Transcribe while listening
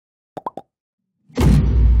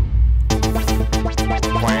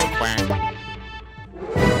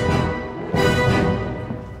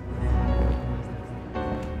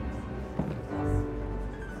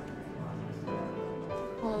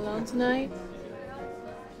tonight?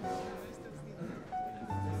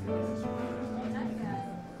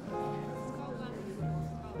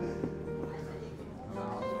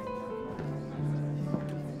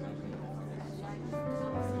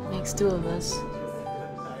 Makes two of us.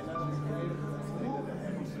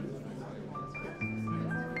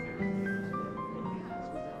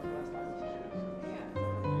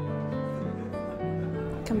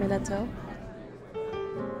 Camella toe?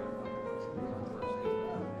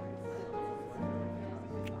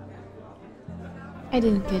 I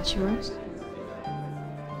didn't catch yours.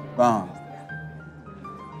 Barm.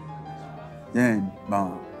 Yeah,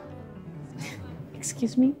 Barm.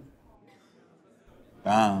 Excuse me?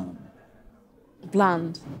 Barm.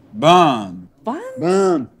 Blonde. Barm. Blonde?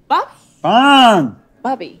 Barm. Bob? Barm.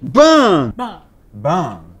 Bobby. Barm. Bob.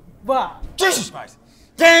 Barm. Bob. Jesus Christ!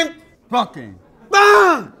 Damn fucking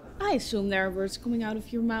Barm! I assume there are words coming out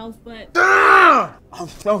of your mouth, but... Ah! I'm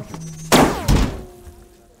so...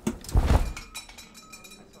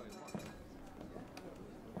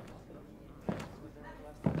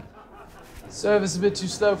 Service a bit too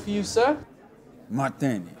slow for you, sir?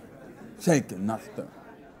 Martini. Shaken, not stirred.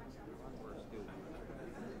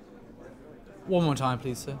 One more time,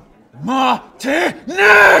 please, sir.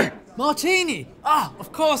 Martini! Martini! Ah,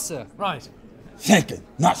 of course, sir. Right. Shaken,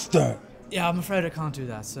 not stirred. Yeah, I'm afraid I can't do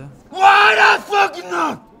that, sir. Why the fuck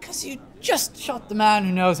not? Because you just shot the man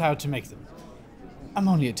who knows how to make them. I'm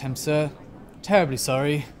only a temp, sir. Terribly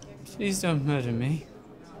sorry. Please don't murder me.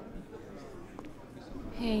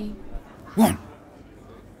 Hey, One.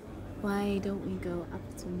 why don't we go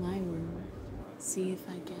up to my room? See if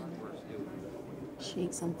I can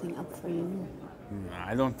shake something up for you.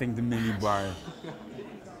 I don't think the mini bar.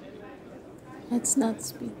 Let's not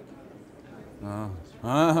speak. You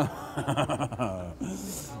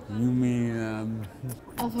mean,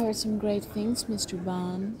 I've heard some great things, Mr.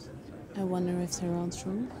 Bond. I wonder if they're all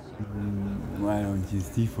true. why don't you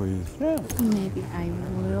see for yourself? Maybe I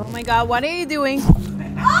will. Oh my god, what are you doing?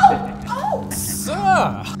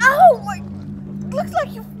 Sir! Oh my... Looks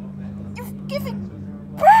like you've given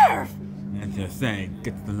birth! And you're saying,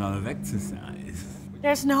 get a lot of exercise.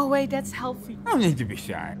 There's no way that's healthy. No need to be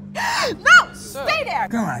shy. No! Stay there!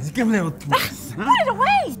 Come on, just give a little twist. Put it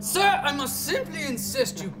away! Sir, I must simply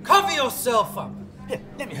insist you cover yourself up. Here,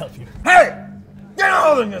 let me help you. Hey! Get a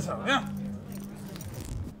hold of yourself, yeah?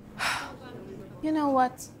 You know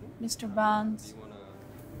what, Mr. Bond?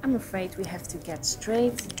 I'm afraid we have to get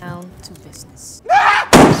straight down to business.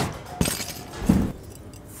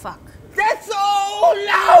 Fuck. That's so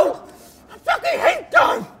loud! I fucking hate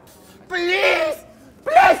them! Please!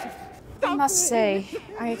 Please! I must say,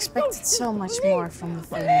 I expected so much more from the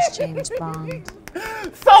famous James Bond.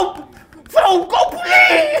 So go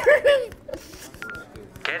please!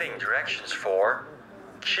 Getting directions for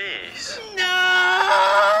cheese.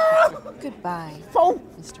 No! Goodbye, Phone!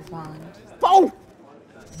 Mr. Bond. Phone!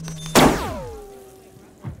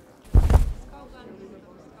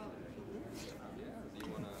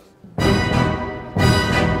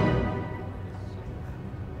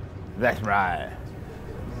 That's right.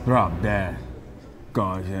 Drop that.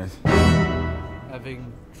 Gorgeous.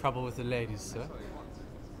 Having trouble with the ladies, sir?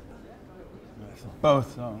 I suppose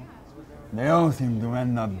so. They all seem to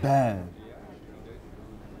end up bad.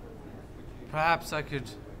 Perhaps I could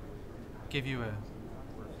give you a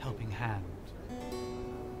helping hand.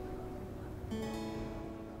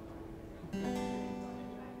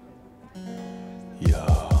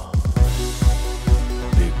 Yeah,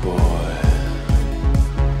 big boy.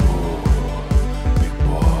 Oh, big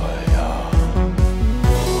boy, yeah.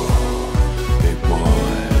 Oh, big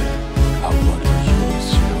boy. I want to use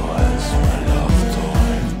you as my love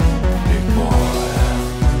toy. Big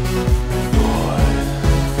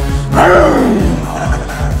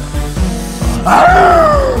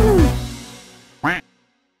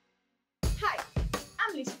Hi,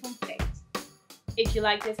 I'm Lisa from Plate. If you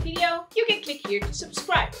like this video, you can click here to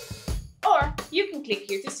subscribe. Or you can click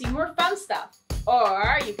here to see more fun stuff.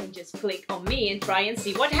 Or you can just click on me and try and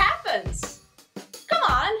see what happens. Come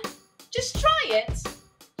on, just try it.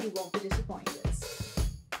 You won't be disappointed.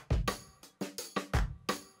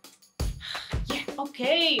 Yeah,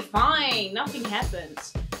 okay, fine, nothing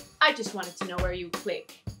happens. I just wanted to know where you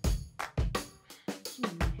click.